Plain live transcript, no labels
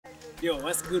Yo,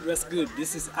 what's good, what's good?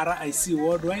 This is R.I.C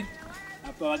worldwide.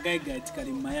 Hapa wagaiga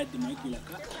itikali mayadi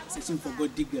maikilaka searching for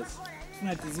gold diggers.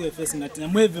 Tunatiziwe face ngati na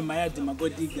mweve mayadi ma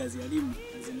gold diggers yalimu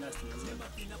as in last December.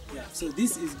 Yeah, so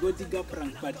this is gold digger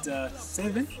prank part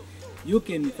 7. You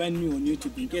can find me on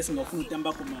YouTube in case ngafuna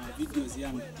utamba kwa videos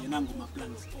yangu ma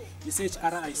plans. You search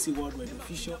R.I.C worldwide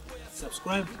official,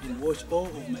 subscribe and watch all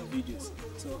of my videos.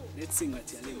 So let's sing at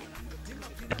yaleo.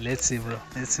 Let's see, bro.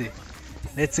 Let's see.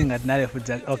 Let's sing at Nadia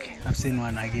Fudzak. Okay, I've seen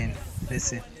one again. Let's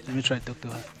see. Let me try to talk to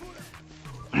her.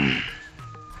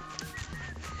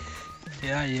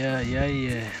 Yeah.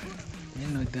 You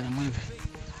know, then I'm with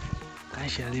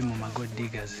Kanshalimu, my gold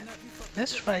diggers.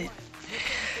 Let's try it.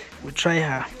 We'll try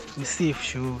her. We'll see if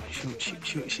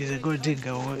she's a gold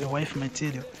digger or a wife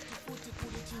material.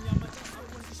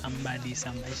 Somebody,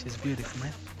 she's beautiful,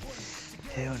 man.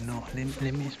 Hell no.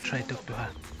 Let me try to talk to her.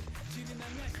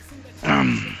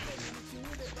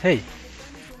 Hey.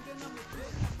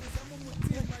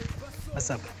 What's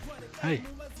up? Hey.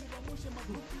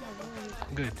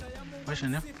 Good. What's your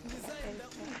name?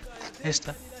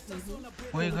 Esther.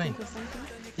 Where are you going?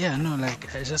 Yeah, no,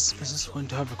 like I just want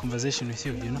to have a conversation with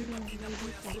you, you know.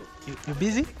 You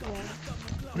busy?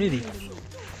 Really?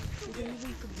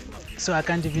 So I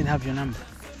can't even have your number.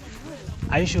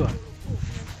 Are you sure?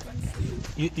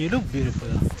 You look beautiful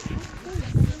though.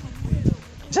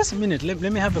 Just a minute, let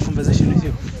me have a conversation with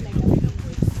you.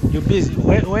 You're busy.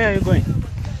 Where are you going?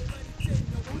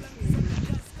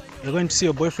 You're going to see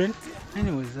your boyfriend?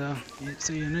 Anyways,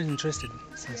 so you're not interested? Yeah,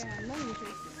 I'm not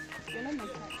interested. You're not my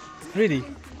type. Really?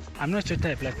 I'm not your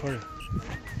type, like for real.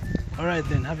 Alright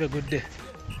then, have a good day.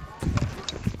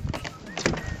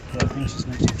 I think she's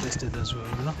not interested as well,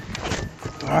 you know?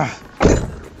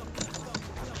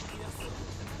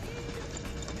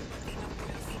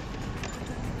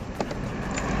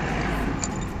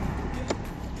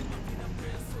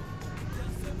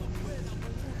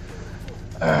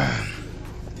 I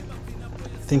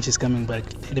think she's coming back.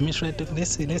 Let me try to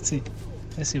let's see,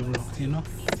 bro. You know.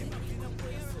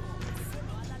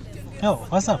 Oh,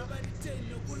 what's up?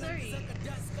 Sorry.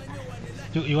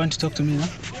 You want to talk to me now?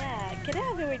 Yeah, can I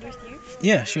have a word with you?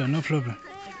 Yeah, sure, no problem.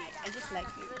 Okay, I just like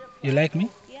you. You like me?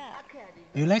 Yeah.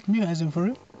 You like me, as in for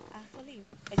real? Actually,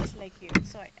 I just like you.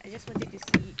 Sorry, I just wanted to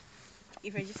see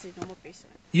if you're just a normal person.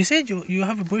 You said you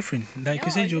have a boyfriend. Like No,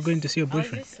 you said you were just, going to see your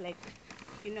boyfriend. I was just like,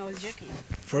 I was joking.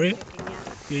 For real? Joking,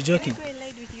 yeah. You're joking? Can I go and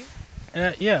ride with you?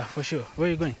 Yeah, for sure. Where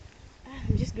are you going?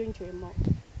 I'm just going to a mall.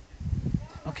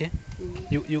 Okay.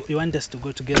 You want us to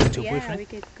go together with your Yeah, boyfriend? we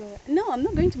could go. No, I'm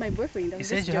not going to my boyfriend. You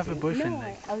said you have a boyfriend. No,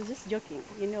 Like. I was just joking.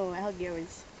 You know how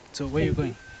girls. So where are you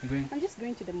going? You going? I'm just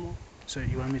going to the mall. So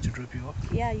you want me to drop you off?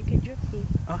 Yeah, you can drop me.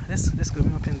 Oh, let's go. Let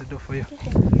me open the door for you. Okay,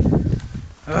 thank you.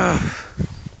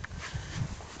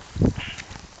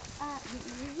 You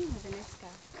really have a nice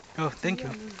car. Oh, thank you.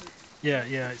 Amazing.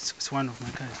 Yeah, it's one of my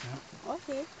cars, you know?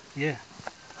 Okay. Yeah.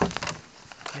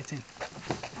 Get in.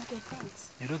 Okay, thanks.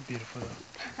 You look beautiful though.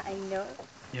 I know.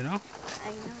 You know? I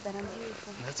know that I'm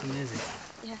beautiful. That's amazing.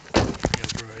 Yeah. Yeah,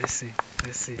 bro, let's see.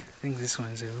 I think this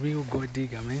one's a real gold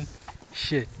digger, man.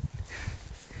 Shit.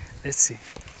 Let's see.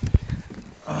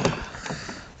 Oh.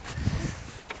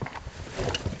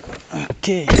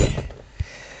 Okay.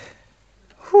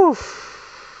 Whew.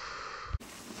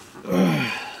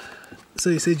 So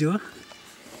you said you are?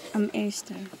 I'm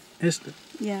Esther. Esther?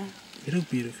 Yeah. You look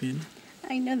beautiful, you know?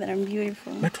 I know that I'm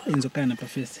beautiful. But why in Zokana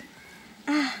face?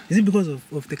 Is it because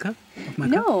of the car? Of my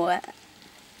car? No,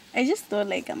 I just thought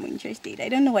like I'm interested. I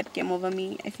don't know what came over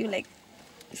me. I feel like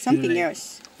something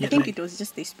else. Yeah, I think like, it was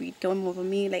just the spirit came over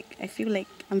me. Like I feel like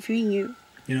I'm feeling you.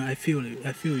 You know, I feel you,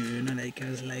 you know, like I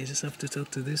was like, I just have to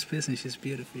talk to this person, she's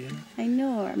beautiful, you know? I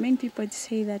know, many people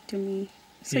say that to me.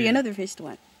 So Yeah. you're not the first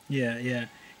one. Yeah.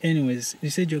 Anyways,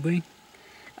 you said you're going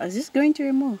I was just going to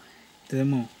a mall. to the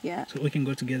mall? Yeah. So we can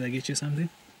go together, get you something?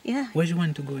 Yeah. Where do you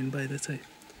want to go and buy that side?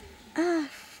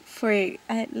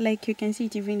 Like you can see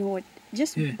it even hot.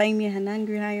 Just Yeah. buy me an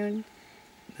angry iron.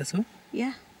 That's all?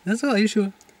 Yeah. That's all, are you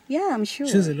sure? Yeah, I'm sure.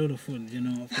 Choose a lot of food, you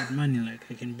know, of that money, like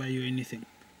I can buy you anything.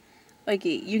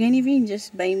 Okay, you can even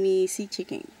just buy me sea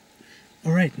chicken.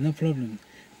 Alright, no problem.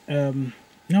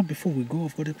 Now before we go,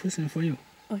 I've got a question for you.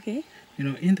 Okay. You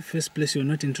know, in the first place, you're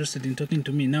not interested in talking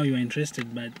to me. Now you're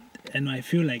interested, but and I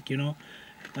feel like, you know,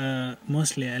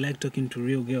 mostly I like talking to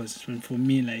real girls. And for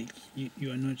me, like,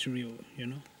 you are not real, you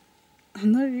know?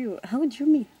 I'm not real. How would you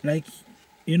mean? Like,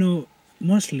 you know,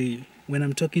 mostly when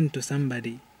I'm talking to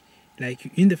somebody,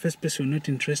 like, in the first place, you're not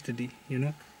interested, you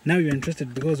know? Now you're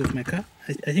interested because of my car?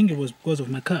 I think it was because of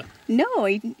my car. No,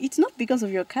 it's not because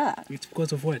of your car. It's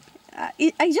because of what?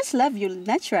 I just love you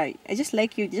naturally. I just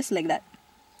like you just like that.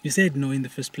 You said no in the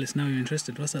first place. Now you're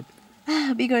interested. What's up?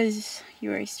 Because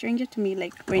you're a stranger to me,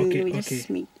 like when we just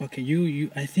meet. Okay,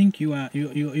 you. I think you are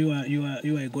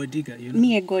a gold digger. You know?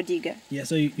 Me a gold digger. Yeah.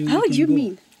 So you. How would you go.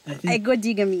 mean? A gold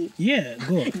digger me? Yeah,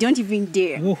 go. Don't even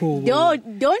dare. Whoa.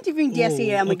 Don't even dare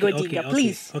say I'm a gold digger,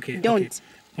 please. Don't.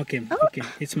 Okay.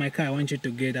 It's my car. I want you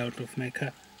to get out of my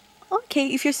car.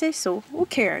 Okay, if you say so. Who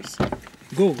cares?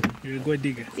 Go. You're a gold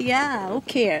digger. Yeah, who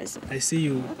cares? I see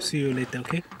you later,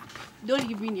 okay? Don't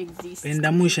even exist.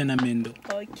 Endamusha na mendo.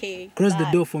 Okay. Cross the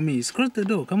door for me. Cross the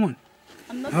door. Come on.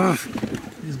 I'm not.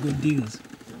 These good diggers.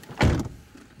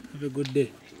 Have a good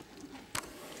day.